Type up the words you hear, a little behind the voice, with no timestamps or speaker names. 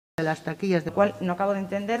de las taquillas, de cual no acabo de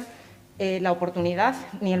entender la oportunidad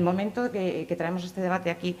ni el momento que traemos este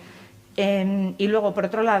debate aquí. Y luego, por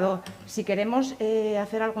otro lado, si queremos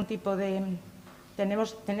hacer algún tipo de…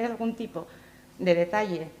 tener algún tipo de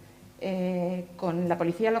detalle con la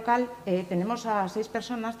policía local, tenemos a 6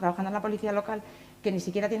 personas trabajando en la policía local que ni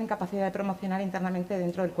siquiera tienen capacidad de promocionar internamente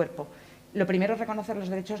dentro del cuerpo. Lo primero es reconocer los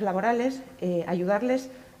derechos laborales,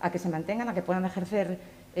 ayudarles a que se mantengan, a que puedan ejercer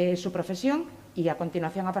su profesión y, a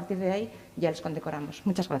continuación, a partir de ahí, ya les condecoramos.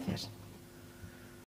 Muchas gracias.